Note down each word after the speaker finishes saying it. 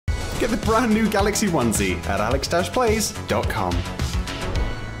get the brand new Galaxy onesie at alex-plays.com.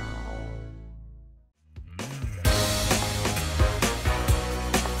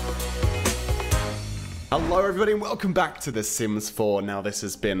 Hello everybody and welcome back to The Sims 4. Now this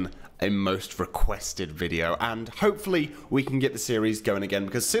has been a most requested video and hopefully we can get the series going again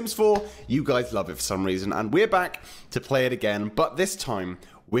because Sims 4, you guys love it for some reason and we're back to play it again, but this time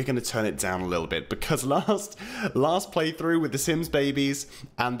we're going to turn it down a little bit because last playthrough with the Sims babies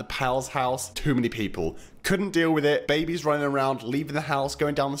and the Pal's house, too many people. Couldn't deal with it, babies running around, leaving the house,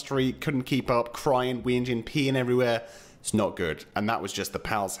 going down the street, couldn't keep up, crying, whinging, peeing everywhere. It's not good. And that was just the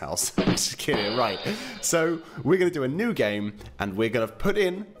Pal's house. I'm just kidding, right. So we're going to do a new game and we're going to put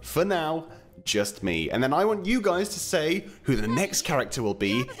in, for now, just me. And then I want you guys to say who the next character will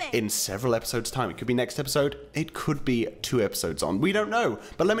be in several episodes' time. It could be next episode. It could be 2 episodes on. We don't know.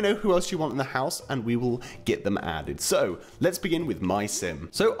 But let me know who else you want in the house and we will get them added. So let's begin with my sim.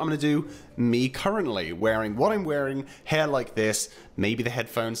 So I'm going to do me currently wearing what I'm wearing, hair like this, maybe the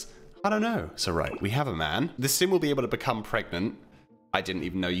headphones. I don't know. So right, we have a man. The sim will be able to become pregnant. I didn't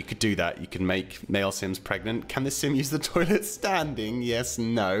even know you could do that. You can make male sims pregnant. Can the sim use the toilet standing? Yes,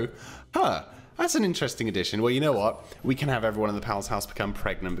 no. Huh, that's an interesting addition. Well, you know what? We can have everyone in the Pal's house become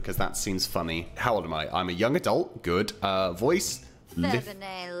pregnant because that seems funny. How old am I? I'm a young adult. Good. Voice.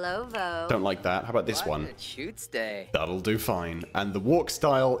 Don't like that. How about this one? That'll do fine. And the walk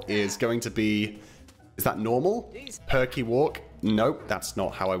style is going to be... Is that normal? Perky walk? Nope, that's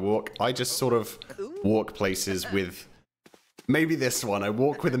not how I walk. I just sort of walk places with... Maybe this one. I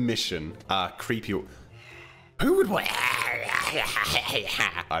walk with a mission. Creepy... Who would want...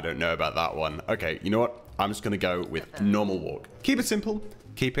 I don't know about that one. Okay, you know what? I'm just going to go with normal walk. Keep it simple.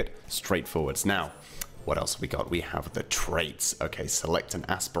 Keep it straightforward. Now, what else have we got? We have the traits. Okay, select an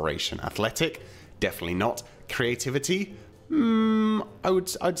aspiration. Athletic? Definitely not. Creativity?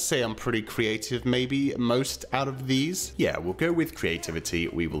 I'd say I'm pretty creative, maybe most out of these. Yeah, we'll go with creativity.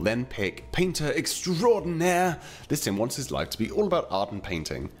 We will then pick painter extraordinaire. This sim wants his life to be all about art and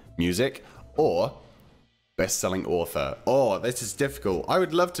painting, music, or best-selling author. Oh, this is difficult. I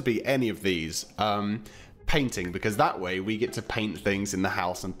would love to be any of these. Painting, because that way we get to paint things in the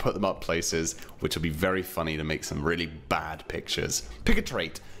house and put them up places, which will be very funny to make some really bad pictures. Pick a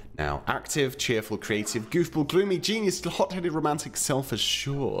trait. Now, active, cheerful, creative, goofball, gloomy, genius, hot-headed, romantic,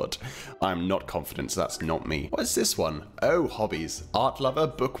 self-assured. I'm not confident, so that's not me. What is this one? Oh, hobbies. Art lover,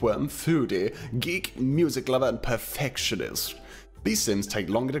 bookworm, foodie, geek, music lover, and perfectionist. These sims take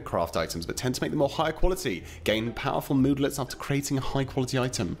longer to craft items, but tend to make them more higher quality. Gain powerful moodlets after creating a high-quality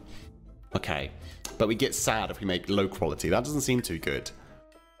item. Okay, but we get sad if we make low quality. That doesn't seem too good.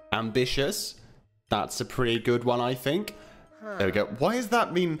 Ambitious. That's a pretty good one, I think. There we go. Why does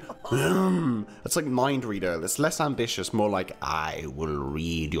that mean... It's like mind reader. It's less ambitious, more like, I will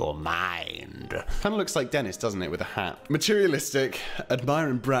read your mind. Kind of looks like Dennis, doesn't it, with a hat. Materialistic. Admire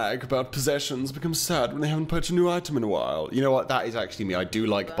and brag about possessions. Become sad when they haven't purchased a new item in a while. You know what? That is actually me. I do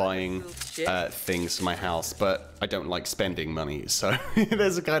like buying things for my house, but I don't like spending money. So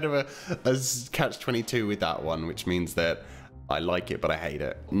there's a kind of a catch-22 with that one, which means that I like it, but I hate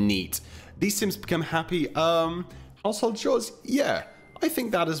it. Neat. These sims become happy. Household chores? Yeah, I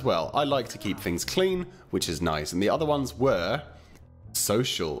think that as well. I like to keep things clean, which is nice. And the other ones were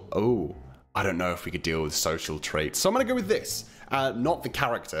social. Oh, I don't know if we could deal with social traits. So I'm going to go with this. Not the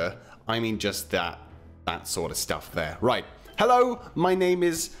character. I mean just that sort of stuff there. Right. Hello, my name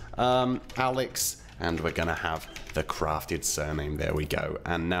is Alex, and we're going to have the crafted surname. There we go.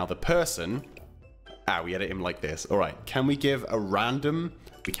 And now the person... we edit him like this. All right. Can we give a random...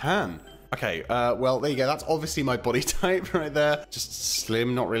 We can. Okay, well, there you go. That's obviously my body type right there. Just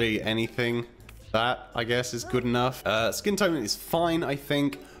slim, not really anything. That, I guess, is good enough. Skin tone is fine, I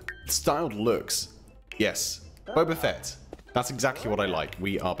think. Styled looks. Yes. Boba Fett. That's exactly what I like.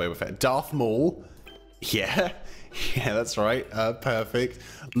 We are Boba Fett. Darth Maul. Yeah. Yeah, that's right. Perfect.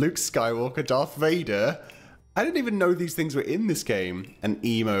 Luke Skywalker. Darth Vader. I didn't even know these things were in this game. An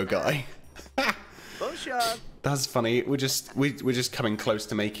emo guy. That's funny. We're just coming close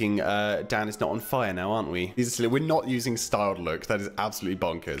to making Dan is not on fire now, aren't we? We're not using styled look. That is absolutely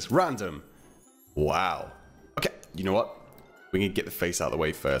bonkers. Random. Wow. Okay, you know what? We need to get the face out of the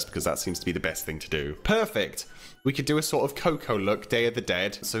way first because that seems to be the best thing to do. Perfect. We could do a sort of Coco look, Day of the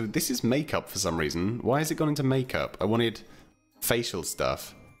Dead. So this is makeup for some reason. Why has it gone into makeup? I wanted facial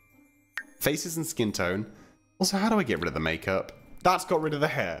stuff. Faces and skin tone. Also, how do I get rid of the makeup? That's got rid of the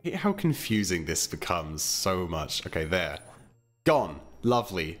hair. How confusing this becomes so much. Okay, there. Gone.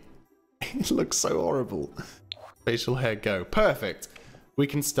 Lovely. It looks so horrible. Facial hair, go. Perfect. We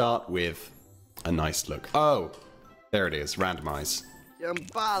can start with a nice look. Oh, there it is. Randomize.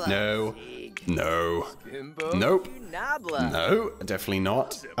 No. No. Nope. No, definitely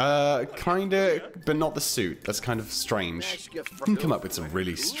not. Kinda, but not the suit. That's kind of strange. You can come up with some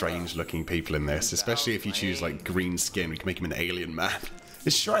really strange looking people in this, especially if you choose like green skin. We can make him an alien man.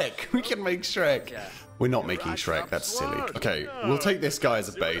 It's Shrek. We can make Shrek. We're not making Shrek. That's silly. Okay, we'll take this guy as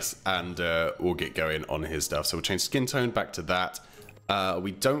a base and we'll get going on his stuff. So we'll change skin tone back to that.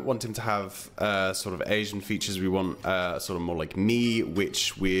 We don't want him to have sort of Asian features. We want sort of more like me,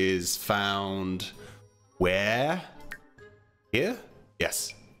 which was found where? Here?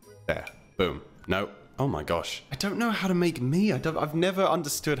 Yes. There. Boom. No. Oh my gosh. I don't know how to make me. I've never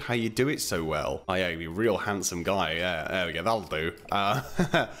understood how you do it so well. Oh yeah, you're a real handsome guy. Yeah, there we go. That'll do.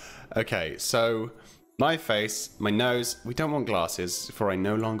 Okay, so my face, my nose. We don't want glasses, for I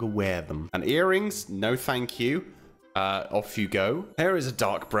no longer wear them. And earrings? No, thank you. Off you go. Hair is a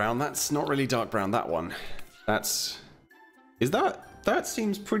dark brown. That's not really dark brown, that one. That's... Is that... That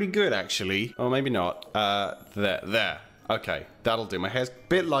seems pretty good, actually. Or maybe not. There. Okay, that'll do. My hair's a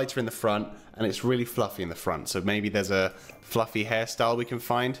bit lighter in the front, and it's really fluffy in the front. So maybe there's a fluffy hairstyle we can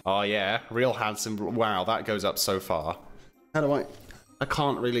find. Oh, yeah. Real handsome. Wow, that goes up so far. How do I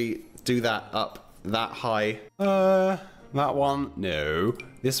can't really do that up that high. That one, no.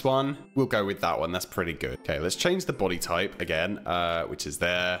 This one, we'll go with that one. That's pretty good. Okay, let's change the body type again, which is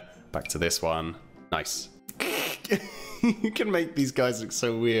there. Back to this one. Nice. You can make these guys look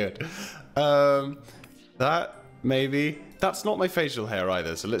so weird. That, maybe. That's not my facial hair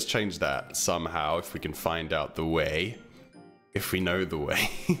either, so let's change that somehow if we can find out the way. If we know the way.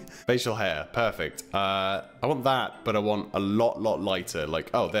 Facial hair, perfect. I want that, but I want a lot lighter. Like,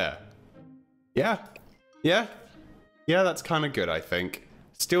 oh, there. Yeah. Yeah. Yeah, that's kind of good, I think.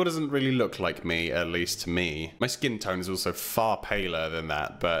 Still doesn't really look like me, at least to me. My skin tone is also far paler than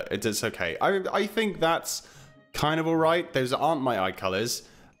that, but it's okay. I think that's kind of all right. Those aren't my eye colors.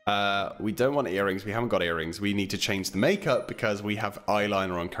 We don't want earrings. We haven't got earrings. We need to change the makeup because we have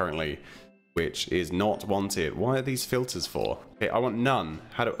eyeliner on currently, which is not wanted. Why are these filters for? Okay, I want none.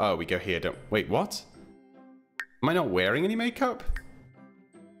 How do... Oh, we go here. Wait, what? Am I not wearing any makeup?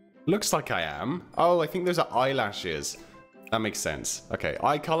 Looks like I am. Oh, I think those are eyelashes. That makes sense. Okay,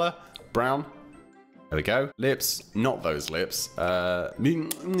 eye color, brown. There we go. Lips, not those lips. Those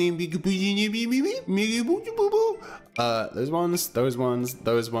ones.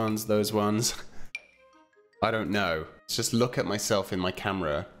 I don't know. Let's just look at myself in my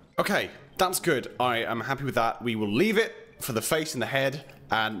camera. Okay, that's good. I am happy with that. We will leave it for the face and the head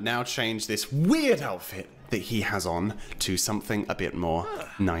and now change this weird outfit that he has on to something a bit more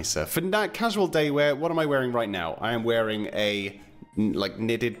nicer. For that casual day wear, what am I wearing right now? I am wearing a like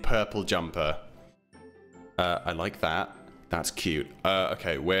knitted purple jumper. I like that. That's cute.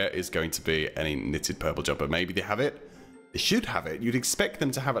 Okay, where is going to be any knitted purple jumper? Maybe they have it. They should have it. You'd expect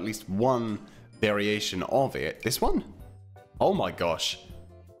them to have at least one variation of it. This one? Oh my gosh.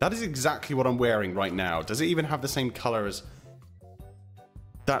 That is exactly what I'm wearing right now. Does it even have the same color as...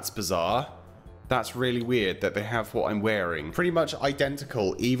 That's bizarre. That's really weird that they have what I'm wearing. Pretty much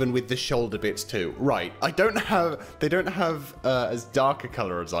identical, even with the shoulder bits too. Right, they don't have as dark a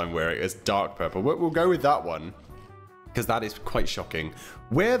color as I'm wearing, as dark purple. We'll go with that one, because that is quite shocking.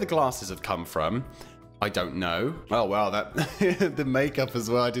 Where the glasses have come from, I don't know. Oh wow, that the makeup as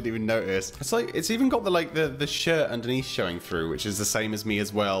well, I didn't even notice. It's like, it's even got the shirt underneath showing through, which is the same as me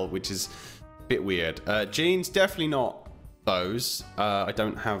as well, which is a bit weird. Jeans, definitely not those. I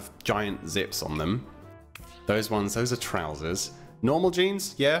don't have giant zips on them. Those ones, those are trousers. Normal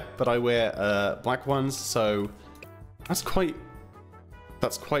jeans, yeah, but I wear black ones, so that's quite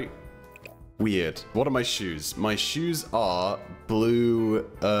weird. What are my shoes? My shoes are blue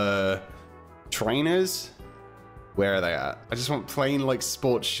trainers. Where are they at? I just want plain like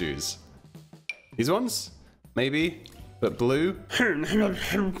sports shoes. These ones? Maybe, but blue.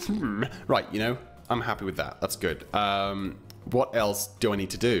 Right, you know, I'm happy with that. That's good. What else do I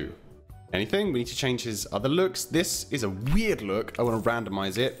need to do? Anything? We need to change his other looks. This is a weird look. I want to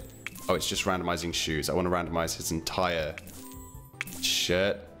randomize it. Oh, it's just randomizing shoes. I want to randomize his entire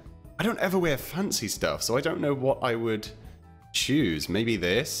shirt. I don't ever wear fancy stuff, so I don't know what I would choose. Maybe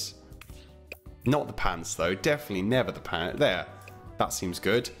this. Not the pants, though. Definitely never the pants. There. That seems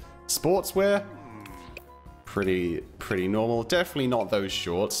good. Sportswear. Pretty normal. Definitely not those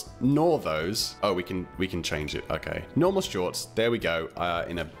shorts, nor those. Oh, we can change it. Okay, normal shorts. There we go.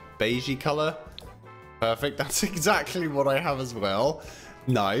 In a beigey color. Perfect. That's exactly what I have as well.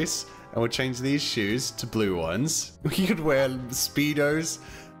 Nice. And we'll change these shoes to blue ones. We could wear Speedos.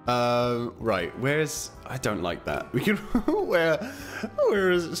 Right. Where's... I don't like that. We could wear...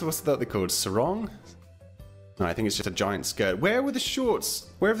 Where is... What's that they called? Sarong? No, I think it's just a giant skirt. Where were the shorts?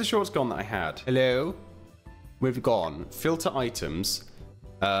 Where have the shorts gone that I had? Hello? Where have you gone? Filter items.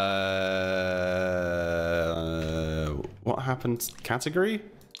 What happened? Category?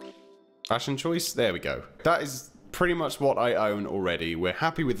 Fashion choice? There we go. That is pretty much what I own already. We're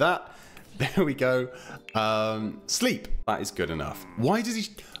happy with that. There we go. Sleep. That is good enough. Why does he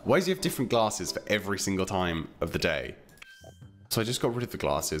have different glasses for every single time of the day? So I just got rid of the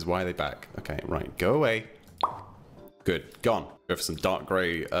glasses. Why are they back? Okay, right. Go away. Good. Gone. Go for some dark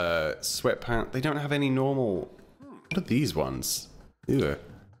grey sweatpants. They don't have any normal... What are these ones? Ew. They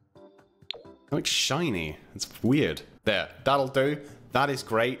look shiny. It's weird. There. That'll do. That is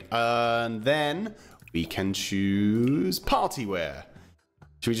great. And then we can choose party wear.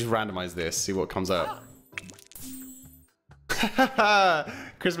 Should we just randomize this? See what comes up.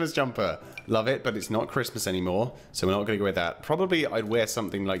 Christmas jumper. Love it, but it's not Christmas anymore, so we're not going to go with that. Probably I'd wear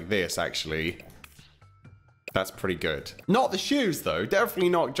something like this, actually. That's pretty good. Not the shoes, though. Definitely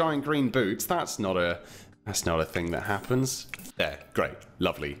not giant green boots. That's not a thing that happens. There, great,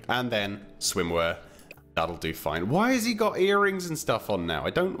 lovely. And then swimwear. That'll do fine. Why has he got earrings and stuff on now? I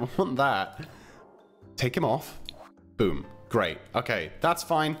don't want that. Take him off. Boom. Great. Okay, that's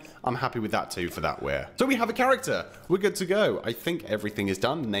fine. I'm happy with that too for that wear. So we have a character. We're good to go. I think everything is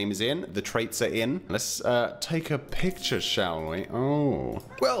done. The name is in. The traits are in. Let's take a picture, shall we? Oh.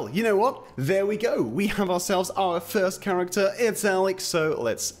 Well, you know what? There we go. We have ourselves our first character. It's Alex. So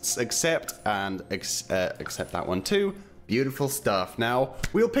let's accept and accept that one too. Beautiful stuff. Now,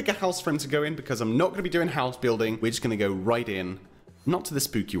 we'll pick a house for him to go in because I'm not going to be doing house building. We're just going to go right in. Not to the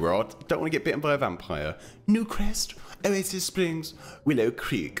spooky world. Don't want to get bitten by a vampire. Newcrest, Oasis Springs, Willow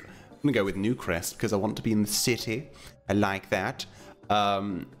Creek. I'm going to go with Newcrest because I want to be in the city. I like that.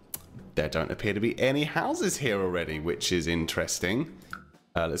 There don't appear to be any houses here already, which is interesting.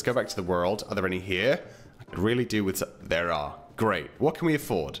 Let's go back to the world. Are there any here? I could really do with... There are. Great. What can we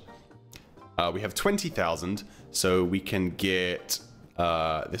afford? We have 20,000, so we can get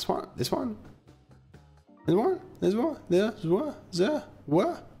this one, this one.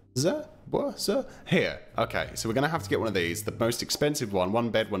 Here. Okay, so we're going to have to get one of these. The most expensive one. One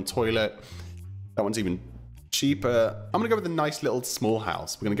bed, one toilet. That one's even cheaper. I'm going to go with a nice little small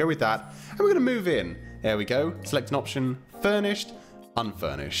house. We're going to go with that. And we're going to move in. There we go. Select an option. Furnished.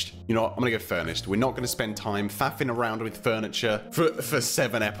 Unfurnished. You know what? I'm going to go furnished. We're not going to spend time faffing around with furniture for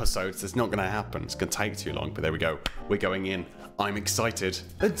 7 episodes. That's not going to happen. It's going to take too long. But there we go. We're going in. I'm excited.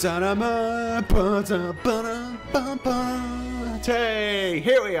 Hey,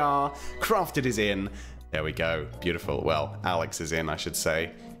 here we are. Crafted is in. There we go. Beautiful. Well, Alex is in, I should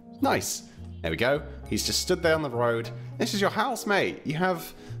say. Nice. There we go. He's just stood there on the road. This is your house, mate. You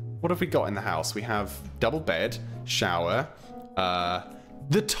have... What have we got in the house? We have double bed, shower,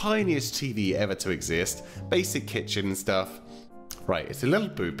 the tiniest TV ever to exist, basic kitchen and stuff. Right, it's a little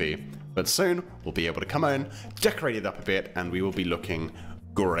boopy, but soon we'll be able to come in, decorate it up a bit, and we will be looking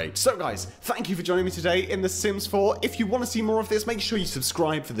great. So guys, thank you for joining me today in The Sims 4. If you want to see more of this, make sure you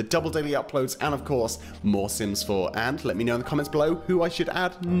subscribe for the double daily uploads and of course, more Sims 4. And let me know in the comments below who I should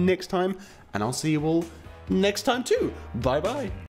add next time, and I'll see you all next time too. Bye bye.